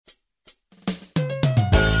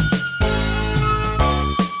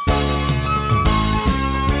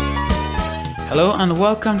Hello and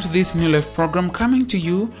welcome to this New Life program coming to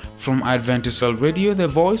you from Adventist World Radio, the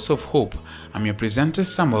voice of hope. I'm your presenter,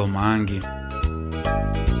 Samuel Maangi.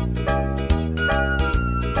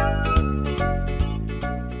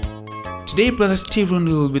 Today, Brother Stephen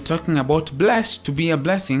will be talking about blessed to be a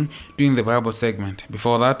blessing during the Bible segment.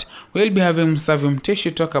 Before that, we'll be having Savim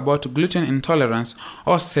Teshu talk about gluten intolerance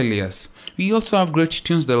or celiac. We also have great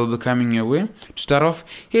tunes that will be coming your way. To start off,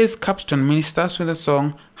 here's Capstone Ministers with the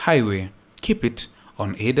song Highway. Keep it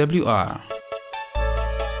on AWR.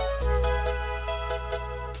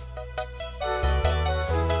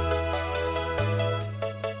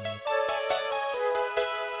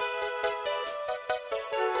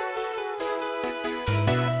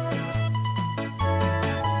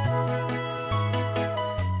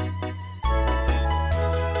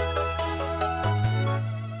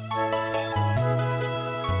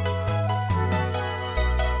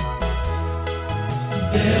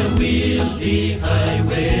 There will be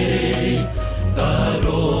highway, the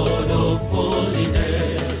road of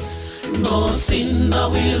holiness. No sinner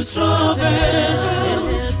will travel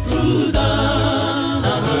through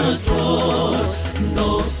that road.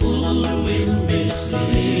 No fool will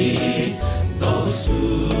mislead those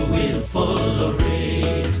who will follow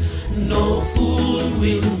it. No fool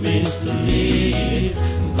will mislead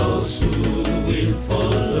those who will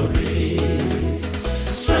follow it.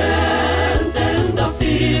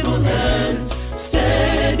 Feeble hands,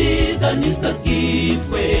 steady the knees that give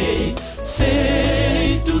way.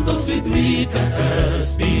 Say to those with weaker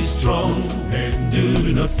hands, be strong and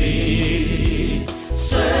do not fear.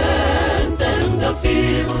 Strengthen the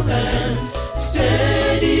feeble hands,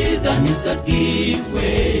 steady the knees that give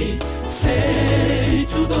way. Say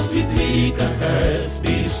to those with weaker hands,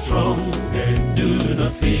 be strong and do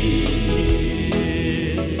not fear.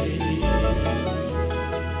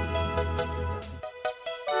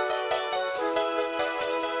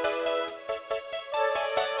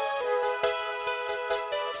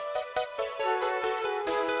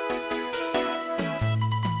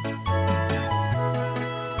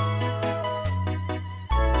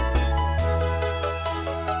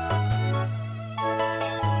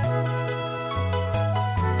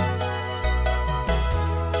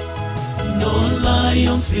 No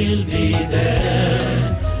lions will be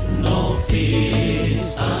there, no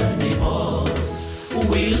fierce animals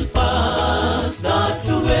will pass that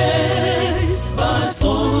way, but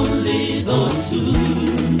only those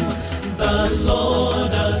whom the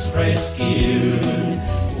Lord has rescued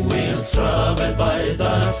will travel by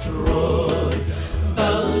that road.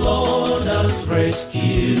 The Lord has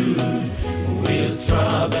rescued will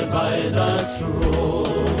travel by that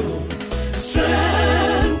road.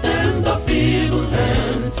 Strengthen the feeble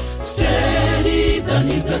hands, steady the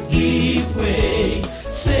knees that give way.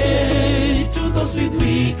 Say to those with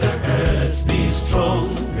weaker hands, be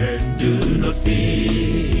strong and do not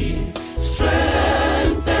fear.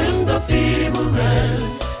 Strengthen the feeble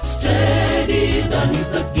hands, steady the knees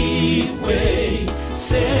that give way.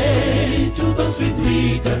 Say to those with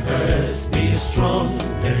weaker hands, be strong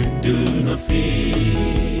and do not fear.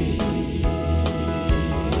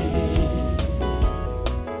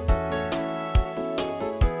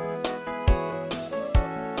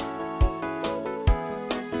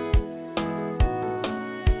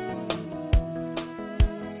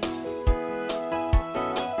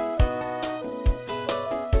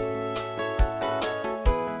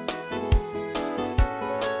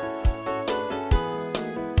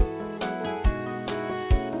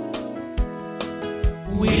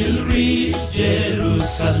 We'll reach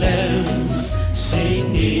Jerusalem,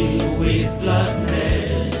 singing with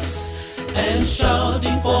gladness and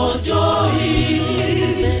shouting for joy.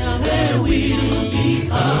 There will be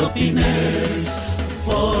happiness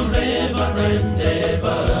forever and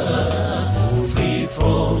ever, free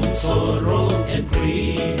from sorrow and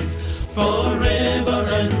grief. Forever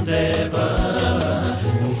and ever,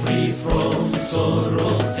 free from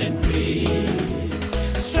sorrow and grief.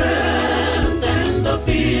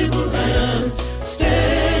 Feeble hands,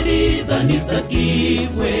 steady the knees that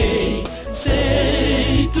give way.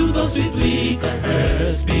 Say to those with weaker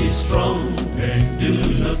hands, be strong and do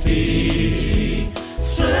not fear.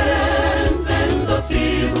 Strengthen the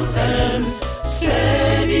feeble hands,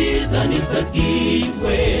 steady the knees that give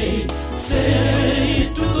way. Say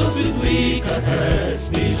to those with weaker hands,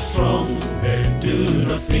 be strong and do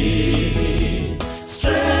not fear.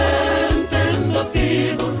 Strengthen the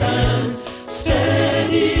feeble hands,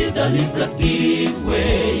 steady the knees that give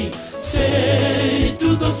way. Say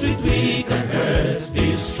to those with weaker hands,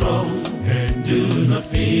 be strong and do not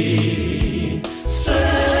fear.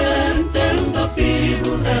 Strengthen the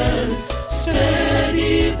feeble hands,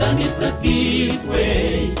 steady the knees that give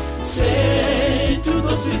way. Say to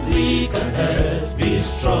those with weaker hearts, be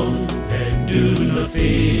strong and do not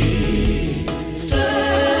fear.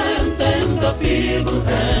 Strengthen the feeble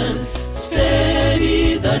hands,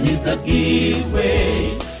 steady the knees that give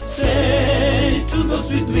way. Say to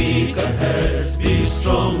those with weaker hearts, be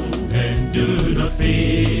strong and do not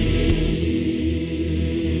fear.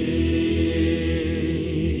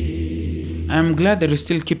 I'm glad that you're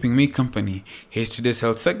still keeping me company. Here's today's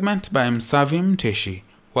health segment by Msavim Teshi.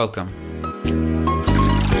 Welcome.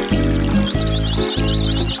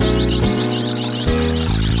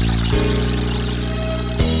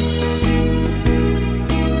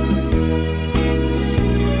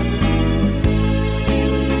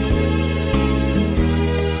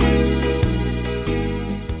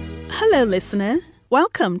 Hello, listener.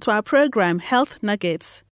 Welcome to our program Health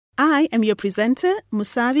Nuggets. I am your presenter,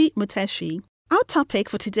 Musavi Muteshi. Our topic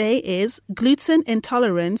for today is gluten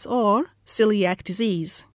intolerance or celiac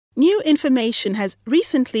disease. New information has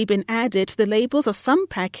recently been added to the labels of some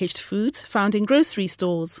packaged foods found in grocery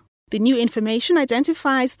stores. The new information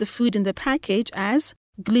identifies the food in the package as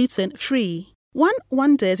gluten-free. One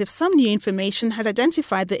wonders if some new information has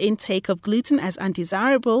identified the intake of gluten as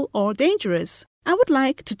undesirable or dangerous. I would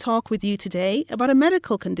like to talk with you today about a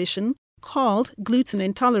medical condition called gluten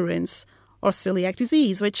intolerance or celiac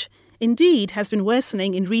disease, which indeed has been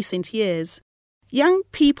worsening in recent years. Young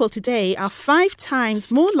people today are 5 times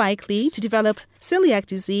more likely to develop celiac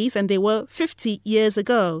disease than they were 50 years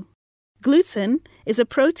ago. Gluten is a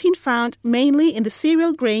protein found mainly in the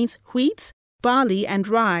cereal grains wheat, barley, and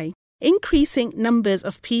rye. Increasing numbers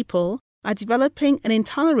of people are developing an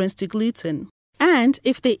intolerance to gluten. And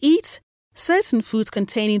if they eat certain foods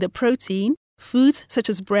containing the protein, foods such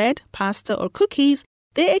as bread, pasta, or cookies,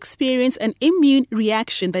 they experience an immune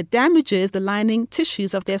reaction that damages the lining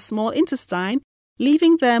tissues of their small intestine,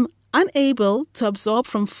 leaving them unable to absorb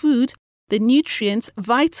from food the nutrients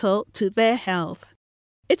vital to their health.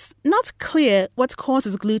 It's not clear what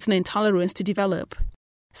causes gluten intolerance to develop.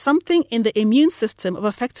 Something in the immune system of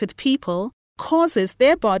affected people causes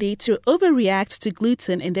their body to overreact to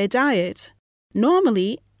gluten in their diet.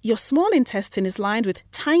 Normally, your small intestine is lined with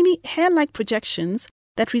tiny hair-like projections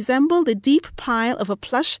that resemble the deep pile of a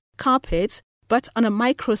plush carpet, but on a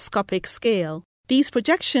microscopic scale. These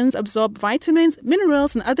projections absorb vitamins,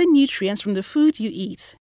 minerals, and other nutrients from the food you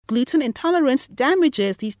eat. Gluten intolerance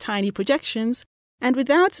damages these tiny projections, and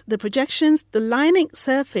without the projections, the lining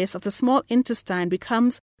surface of the small intestine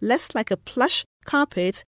becomes less like a plush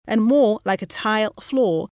carpet and more like a tile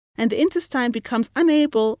floor, and the intestine becomes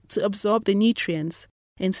unable to absorb the nutrients.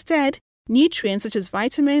 Instead, nutrients such as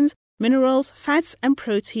vitamins, minerals, fats, and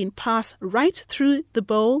protein pass right through the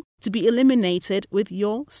bowl to be eliminated with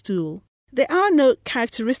your stool. There are no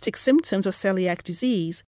characteristic symptoms of celiac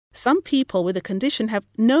disease. Some people with the condition have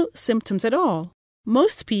no symptoms at all.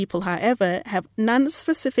 Most people, however, have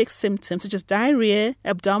non-specific symptoms such as diarrhea,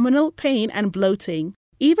 abdominal pain, and bloating.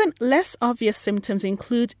 Even less obvious symptoms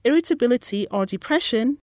include irritability or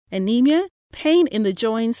depression, anemia, pain in the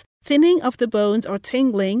joints, thinning of the bones, or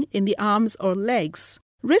tingling in the arms or legs.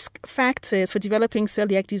 Risk factors for developing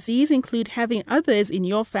celiac disease include having others in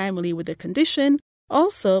your family with the condition,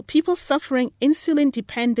 also people suffering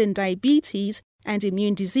insulin-dependent diabetes and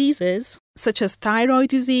immune diseases, such as thyroid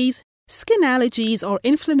disease, skin allergies, or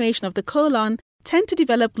inflammation of the colon, tend to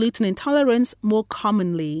develop gluten intolerance more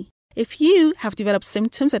commonly. If you have developed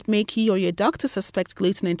symptoms that make you or your doctor suspect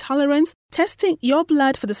gluten intolerance, testing your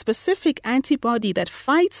blood for the specific antibody that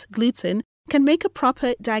fights gluten can make a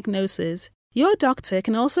proper diagnosis. Your doctor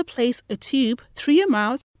can also place a tube through your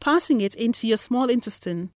mouth, passing it into your small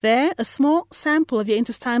intestine. There, a small sample of your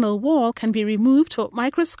intestinal wall can be removed for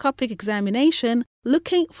microscopic examination,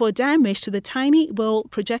 looking for damage to the tiny bowl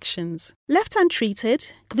projections. Left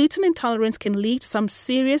untreated, gluten intolerance can lead to some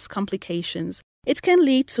serious complications. It can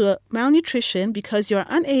lead to malnutrition because you are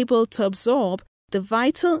unable to absorb the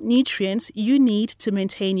vital nutrients you need to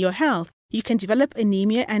maintain your health. You can develop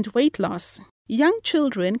anemia and weight loss. Young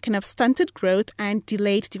children can have stunted growth and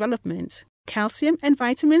delayed development. Calcium and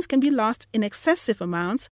vitamins can be lost in excessive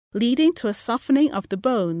amounts, leading to a softening of the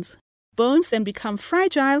bones. Bones then become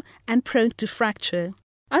fragile and prone to fracture.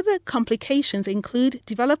 Other complications include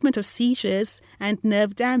development of seizures and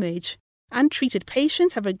nerve damage. Untreated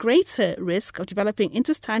patients have a greater risk of developing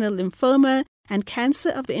intestinal lymphoma and cancer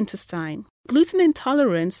of the intestine. Gluten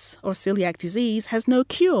intolerance or celiac disease has no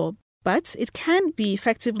cure, but it can be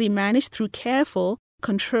effectively managed through careful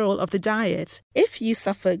control of the diet. If you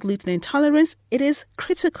suffer gluten intolerance, it is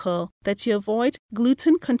critical that you avoid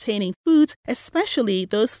gluten-containing foods, especially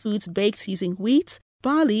those foods baked using wheat,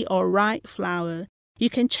 barley or rye flour. You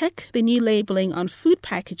can check the new labeling on food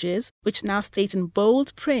packages, which now state in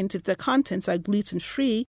bold print if the contents are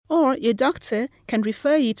gluten-free, or your doctor can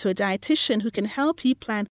refer you to a dietitian who can help you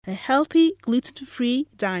plan a healthy, gluten-free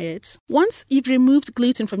diet. Once you've removed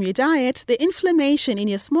gluten from your diet, the inflammation in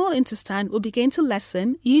your small intestine will begin to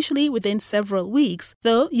lessen, usually within several weeks,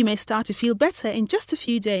 though you may start to feel better in just a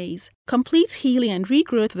few days. Complete healing and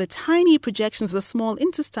regrowth of the tiny projections of the small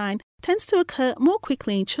intestine tends to occur more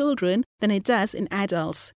quickly in children than it does in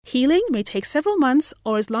adults. Healing may take several months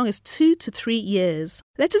or as long as 2 to 3 years.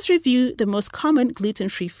 Let us review the most common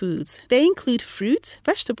gluten-free foods. They include fruit,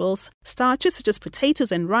 vegetables, starches such as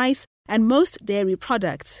potatoes and rice, and most dairy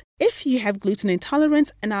products. If you have gluten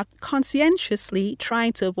intolerance and are conscientiously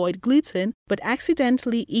trying to avoid gluten but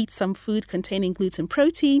accidentally eat some food containing gluten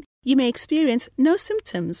protein, you may experience no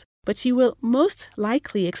symptoms, but you will most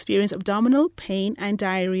likely experience abdominal pain and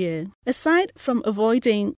diarrhea. Aside from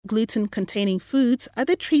avoiding gluten-containing foods,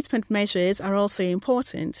 other treatment measures are also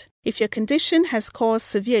important. If your condition has caused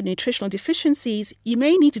severe nutritional deficiencies, you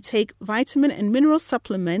may need to take vitamin and mineral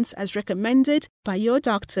supplements as recommended by your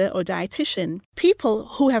doctor or dietitian. People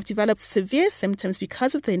who have developed severe symptoms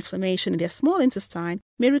because of the inflammation in their small intestine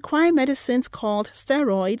may require medicines called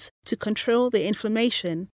steroids to control the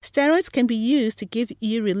inflammation. Steroids can be used to give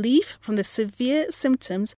you relief from the severe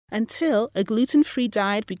symptoms until a gluten-free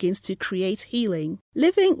diet begins to create healing.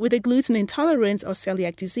 Living with a gluten intolerance or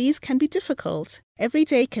celiac disease can be difficult. Every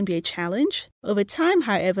day can be a challenge. Over time,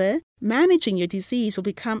 however, managing your disease will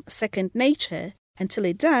become second nature. Until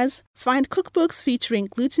it does, find cookbooks featuring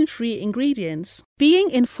gluten-free ingredients.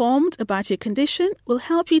 Being informed about your condition will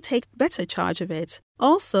help you take better charge of it.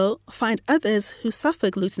 Also, find others who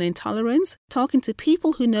suffer gluten intolerance. Talking to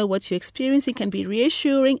people who know what you're experiencing can be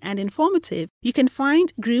reassuring and informative. You can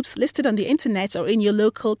find groups listed on the internet or in your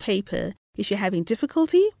local paper. If you're having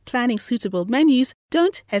difficulty planning suitable menus,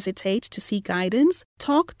 don't hesitate to seek guidance.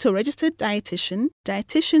 Talk to a registered dietitian.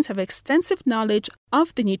 Dietitians have extensive knowledge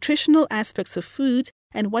of the nutritional aspects of food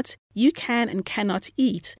and what you can and cannot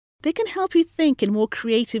eat. They can help you think in more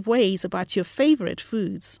creative ways about your favorite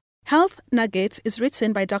foods. Health Nuggets is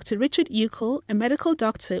written by Dr. Richard Uckel, a medical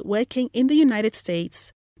doctor working in the United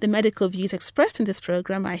States. The medical views expressed in this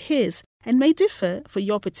program are his and may differ for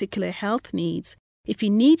your particular health needs. If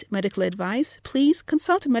you need medical advice, please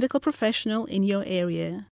consult a medical professional in your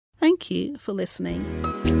area. Thank you for listening.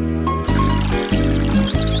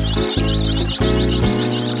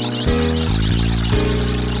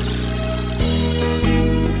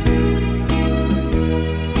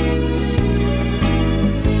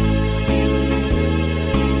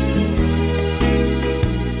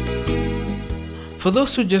 For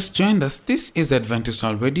those who just joined us, this is Adventist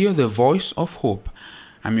World Radio, the voice of hope.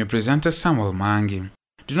 I'm your presenter, Samuel Mangi.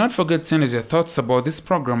 Do not forget to send us your thoughts about this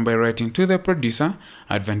program by writing to the producer,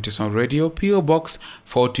 Adventist World Radio, PO Box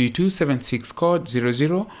 42276, code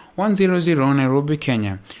 00100, Nairobi,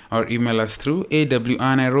 Kenya, or email us through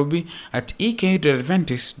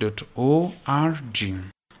awrnairobi@ek.adventist.org.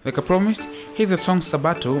 Like I promised, here's a song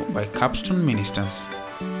Sabato by Capstone Ministers.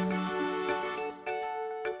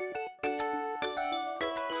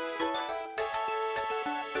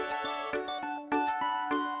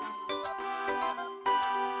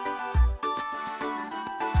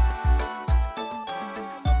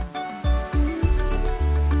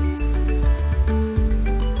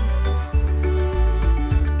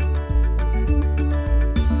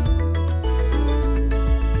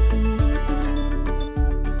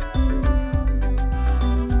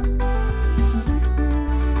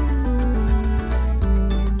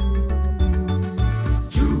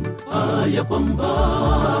 ya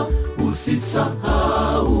kwamba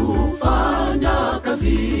usisahau fanya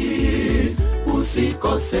kazi,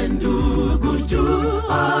 usikose ndugu,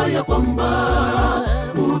 jua ya kwamba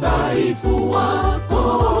udhaifu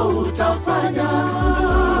wako utafanya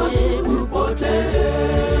upotee.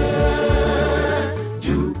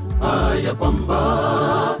 Jua ya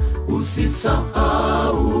kwamba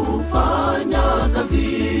usisahau fanya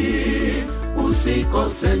kazi,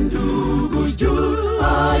 usikose ndugu,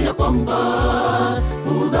 jua ya kwamba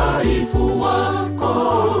udhaifu wako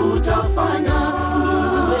utafanya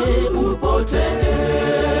upotee.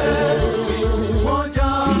 Siku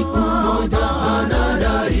moja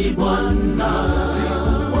anadai Bwana,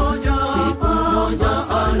 siku moja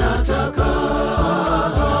anataka,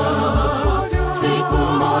 siku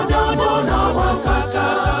moja Bwana wakata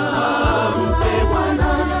mpe Bwana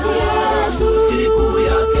Yesu siku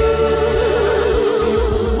yake.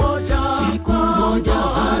 Siku moja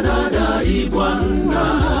anadai Bwana,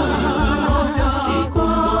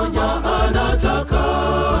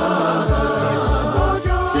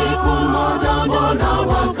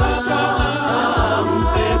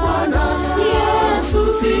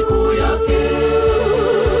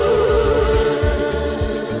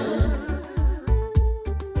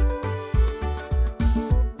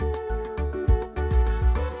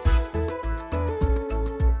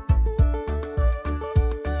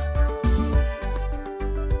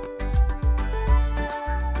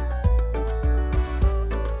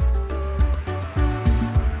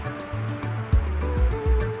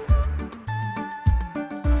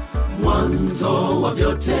 mwanzo wa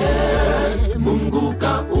vyote. Mungu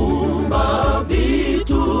kaumba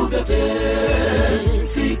vitu vyote.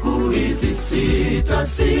 Siku hizi sita,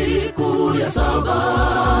 siku ya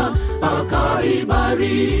saba akaibariki,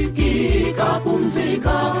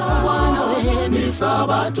 kapumzika. Bwana ni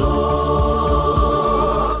Sabato,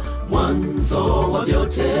 mwanzo wa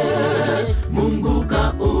vyote. Mungu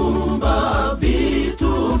kaumba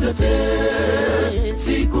vitu vyote.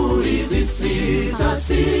 Siku hizi sita,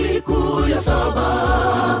 siku ya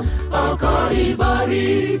saba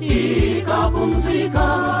akaibariki,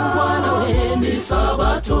 kapumzika. Bwana ni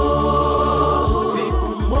Sabato.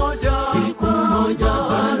 Siku moja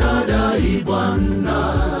anadai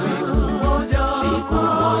Bwana, siku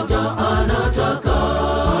moja anataka.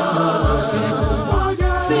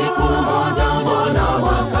 Siku moja mbona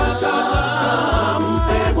wakataa?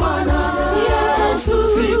 Mpe Bwana Yesu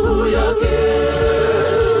siku yake.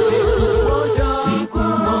 Siku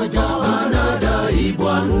moja anadai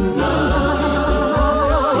Bwana,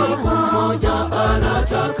 siku moja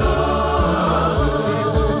anataka.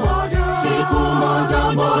 Siku moja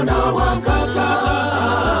mbona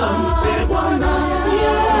wakataa? Mpe Bwana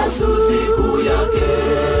Yesu siku yake.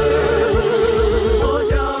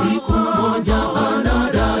 Siku moja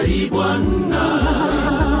anadai Bwana,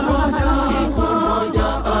 siku moja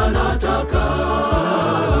anataka.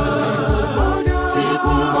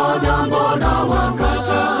 Siku moja mbona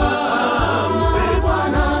wakataa? Mpe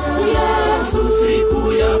Bwana Yesu siku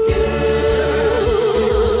yake.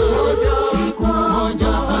 Siku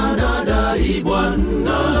moja anadai Bwana,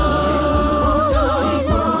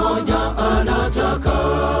 siku moja anataka.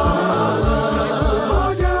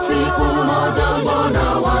 Siku moja mbona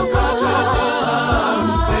wakataa?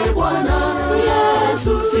 Mpe Bwana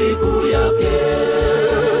Yesu siku yake.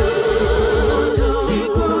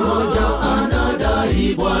 Siku moja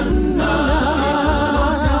anadai Bwana,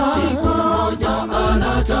 siku moja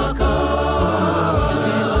anataka.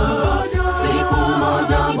 Siku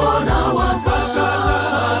moja mbona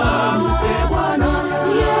wakataa? Mpe Bwana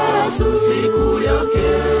Yesu siku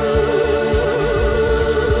yake.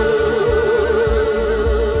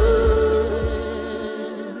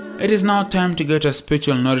 It is now time to get a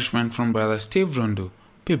spiritual nourishment from Brother Steve Rundu.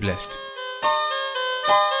 Be blessed.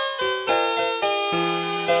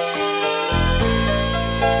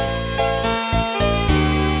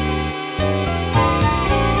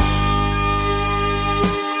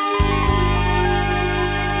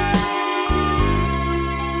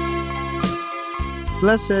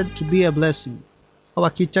 Blessed to be a blessing. Our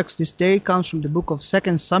key text this day comes from the book of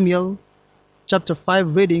 2 Samuel, chapter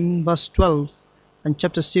 5, reading verse 12, and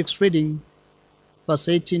chapter 6, reading verse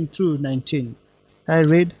 18 through 19. I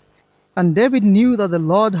read, And David knew that the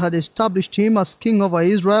Lord had established him as king over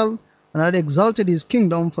Israel, and had exalted his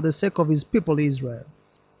kingdom for the sake of his people Israel.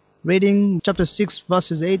 Reading chapter 6,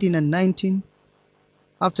 verses 18 and 19.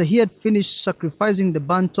 After he had finished sacrificing the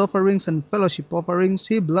burnt offerings and fellowship offerings,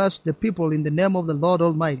 he blessed the people in the name of the Lord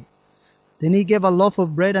Almighty. Then he gave a loaf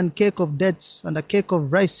of bread and cake of dates and a cake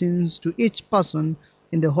of raisins to each person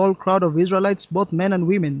in the whole crowd of Israelites, both men and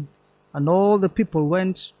women, and all the people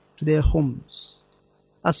went to their homes.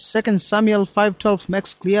 As 2 Samuel 5:12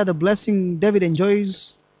 makes clear, the blessing David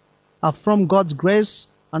enjoys are from God's grace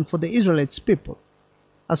and for the Israelites people,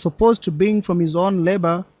 as opposed to being from his own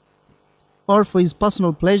labor or for his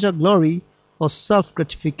personal pleasure, glory, or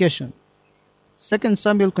self-gratification. 2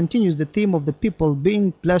 Samuel continues the theme of the people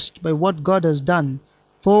being blessed by what God has done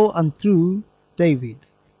for and through David.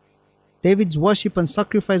 David's worship and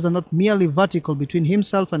sacrifice are not merely vertical between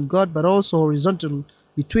himself and God, but also horizontal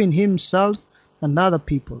between himself and other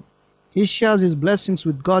people. He shares his blessings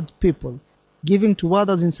with God's people, giving to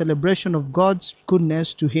others in celebration of God's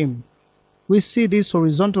goodness to him. We see this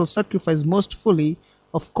horizontal sacrifice most fully,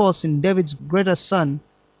 of course, in David's greatest son,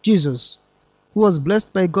 Jesus, who was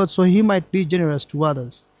blessed by God so he might be generous to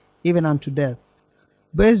others, even unto death.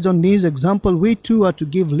 Based on his example, we too are to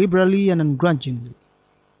give liberally and ungrudgingly.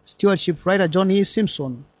 Stewardship writer John E.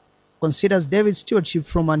 Simpson considers David's stewardship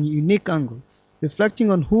from an unique angle,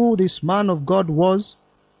 reflecting on who this man of God was,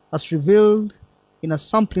 as revealed in a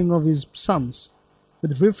sampling of his Psalms.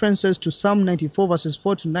 With references to Psalm 94 verses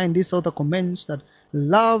 4 to 9, this author comments that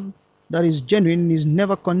love that is genuine is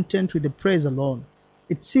never content with the praise alone.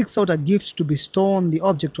 It seeks out a gift to bestow on the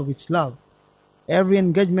object of its love. Every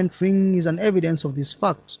engagement ring is an evidence of this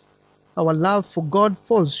fact. Our love for God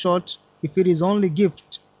falls short if it is only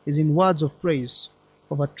gift is in words of praise,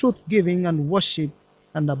 of a truth-giving and worship,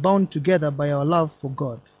 and are bound together by our love for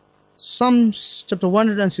God. Psalms chapter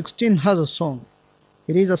 116 has a song.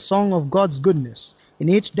 It is a song of God's goodness. In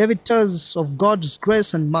it, David tells of God's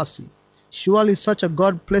grace and mercy. Surely such a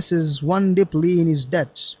God places one deeply in his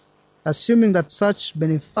debt. Assuming that such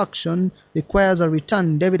benefaction requires a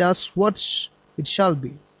return, David asks what it shall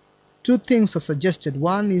be. Two things are suggested.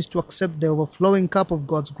 One is to accept the overflowing cup of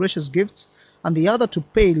God's gracious gifts, and the other to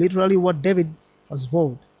pay literally what David has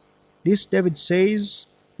vowed. This, David says,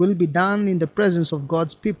 will be done in the presence of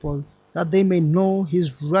God's people, that they may know his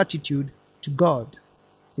gratitude to God.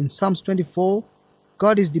 In Psalms 24,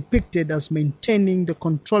 God is depicted as maintaining the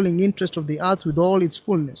controlling interest of the earth with all its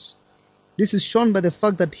fullness. This is shown by the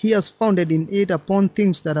fact that he has founded in it upon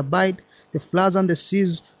things that abide, the floods and the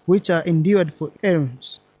seas, which are endured for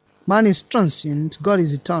aeons. Man is transient, God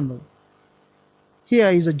is eternal. Here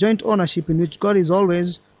is a joint ownership in which God is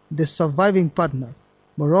always the surviving partner.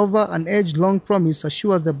 Moreover, an age-long promise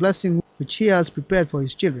assures the blessing which he has prepared for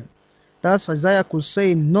his children. Thus Isaiah could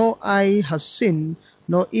say, "No eye has seen,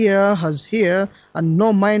 no ear has heard, and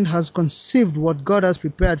no mind has conceived what God has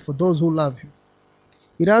prepared for those who love him."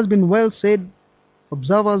 It has been well said,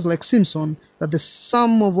 observers like Simpson, that the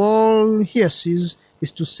sum of all hearses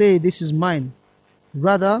is to say, "This is mine."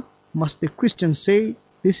 Rather must the Christian say,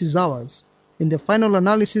 "This is ours." In the final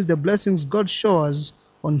analysis, the blessings God showers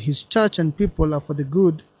on his church and people are for the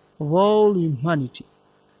good of all humanity.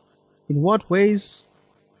 In what ways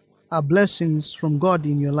are blessings from God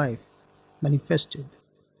in your life manifested?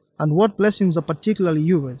 And what blessings are particularly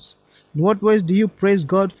yours? In what ways do you praise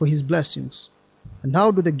God for his blessings? And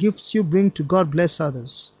how do the gifts you bring to God bless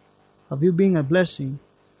others? Have you been a blessing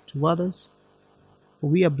to others? For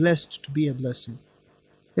we are blessed to be a blessing.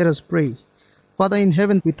 Let us pray. Father in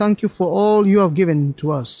heaven, we thank you for all you have given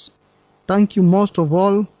to us. Thank you most of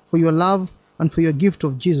all for your love and for your gift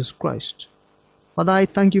of Jesus Christ. Father, I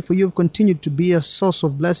thank you for you have continued to be a source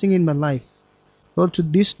of blessing in my life. Lord, to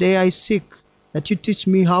this day I seek that you teach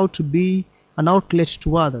me how to be an outlet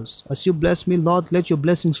to others. As you bless me, Lord, let your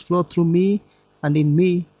blessings flow through me and in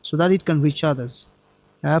me so that it can reach others.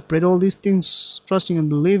 I have prayed all these things, trusting and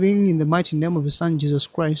believing in the mighty name of your Son, Jesus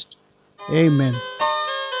Christ. Amen.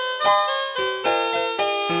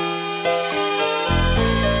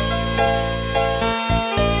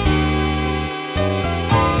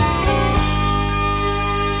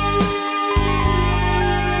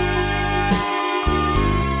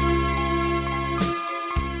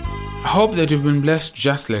 I hope that you've been blessed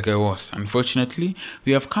just like I was. Unfortunately,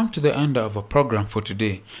 we have come to the end of our program for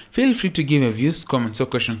today. Feel free to give your views, comments or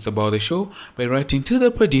questions about the show by writing to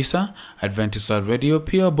the producer, Adventist World Radio,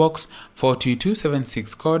 PO Box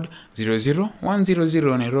 42276, code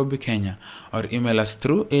 00100, Nairobi, Kenya, or email us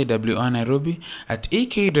through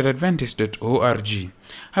awrnairobi@ek.adventist.org.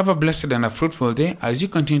 Have a blessed and a fruitful day as you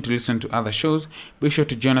continue to listen to other shows. Be sure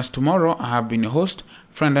to join us tomorrow. I have been your host,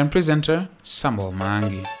 friend and presenter, Samuel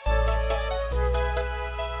Maangi.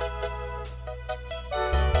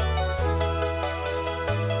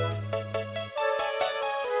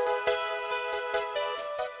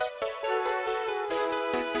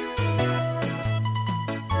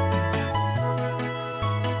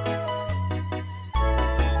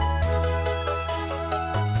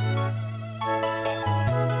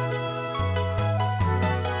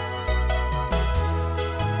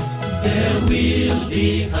 There will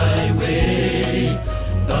be highway,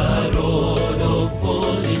 the road of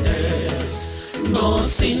holiness. No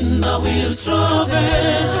sinner will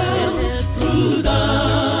travel through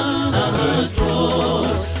that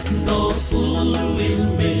road. No fool will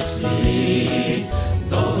mislead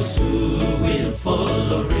those who will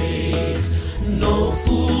follow it. No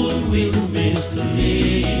fool will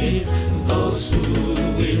mislead those who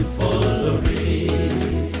will follow it.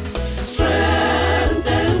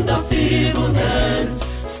 Feeble hands,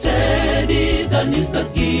 steady the knees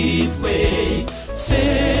that give way.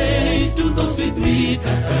 Say to those with weaker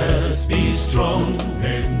hands, be strong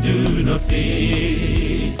and do not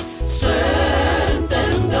fear.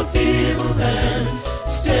 Strengthen the feeble hands,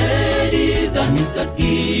 steady the knees that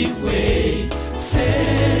give way.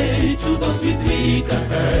 Say to those with weaker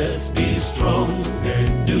hands, be strong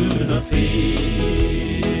and do not fear.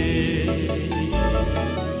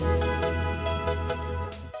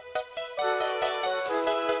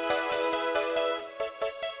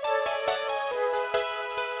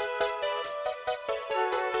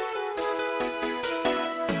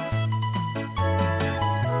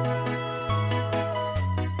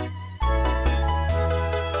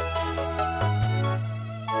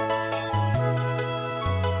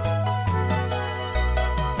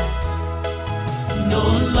 No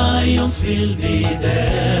lions will be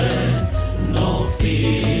there, no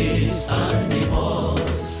fierce animals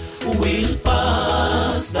will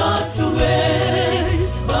pass that way,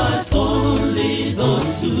 but only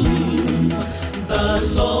those whom the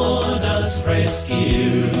Lord has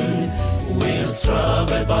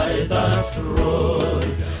road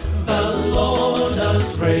the Lord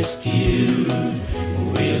has rescued.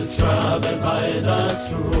 We'll travel by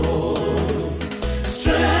that road.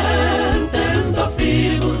 Strengthen the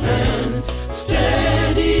feeble hands,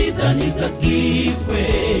 steady the knees that give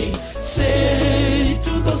way. Say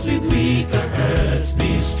to those with weaker hands,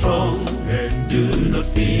 be strong and do not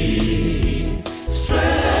fear.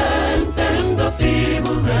 Strengthen the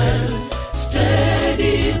feeble hands,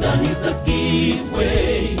 steady the knees that give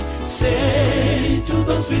way. Say to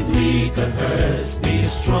those with weaker hands, be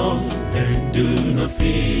strong and do not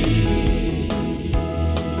fear.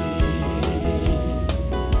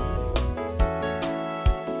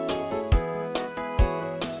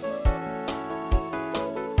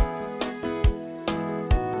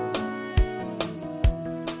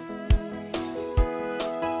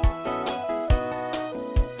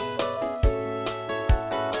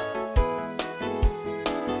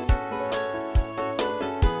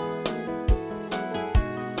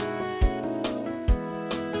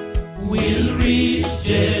 We'll reach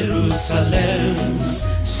Jerusalem,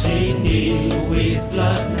 singing with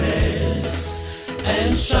gladness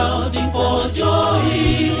and shouting for joy.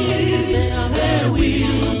 There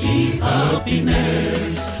will be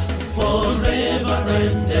happiness forever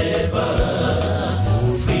and ever,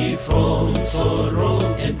 free from sorrow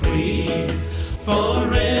and grief.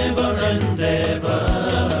 Forever and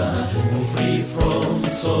ever, free from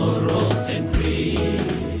sorrow and grief.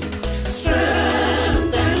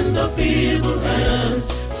 Feeble hands,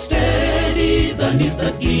 steady the knees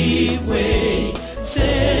that give way.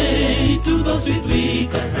 Say to those with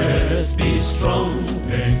weaker hands, be strong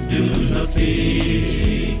and do not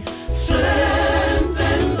fear.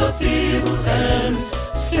 Strengthen the feeble hands,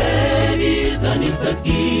 steady the knees that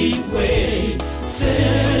give way.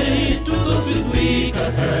 Say to those with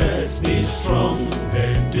weaker hands, be strong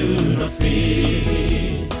and do not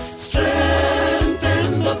fear.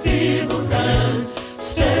 Strengthen the feeble hands,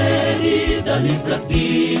 steady the knees that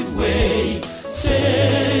give way.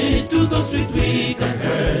 Say to those with weaker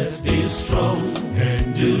hands, be strong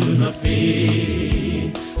and do not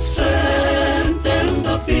fear. Strengthen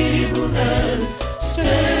the feeble hands,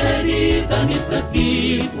 steady the knees that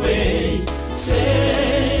give way.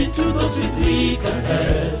 Say to those with weaker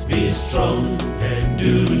hands, be strong and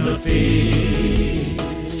do not fear.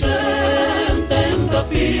 Strengthen the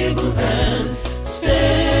feeble hands,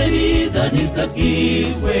 steady the knees that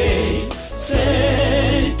give way.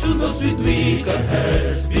 Say to those with weaker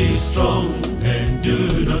hands, be strong and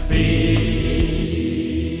do not fear.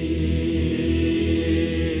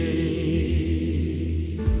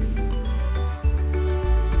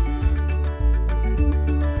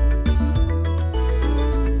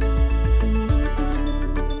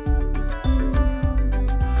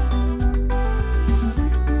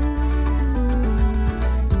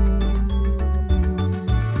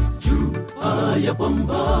 Ya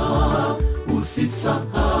kwamba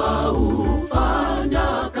usisahau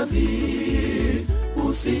fanya kazi,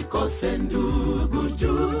 usikose ndugu,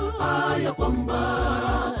 jua ya kwamba